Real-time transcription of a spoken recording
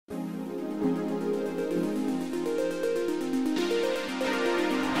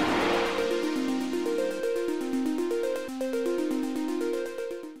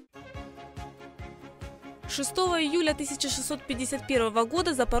6 июля 1651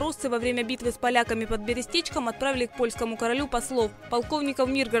 года запорожцы во время битвы с поляками под Берестечком отправили к польскому королю послов, полковников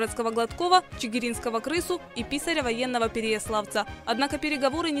Миргородского Гладкова, Чигиринского Крысу и писаря военного Переяславца. Однако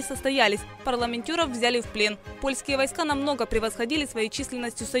переговоры не состоялись, парламентеров взяли в плен. Польские войска намного превосходили своей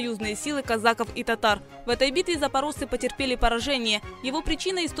численностью союзные силы казаков и татар. В этой битве запорожцы потерпели поражение. Его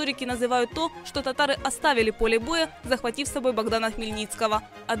причиной историки называют то, что татары оставили поле боя, захватив с собой Богдана Хмельницкого.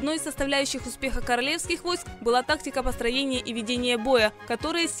 Одной из составляющих успеха королевских войск была тактика построения и ведения боя,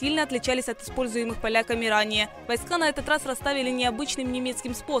 которые сильно отличались от используемых поляками ранее. Войска на этот раз расставили необычным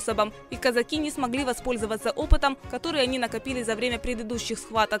немецким способом, и казаки не смогли воспользоваться опытом, который они накопили за время предыдущих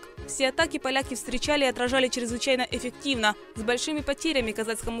схваток. Все атаки поляки встречали и отражали чрезвычайно эффективно. С большими потерями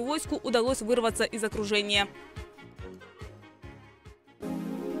казацкому войску удалось вырваться из окружения.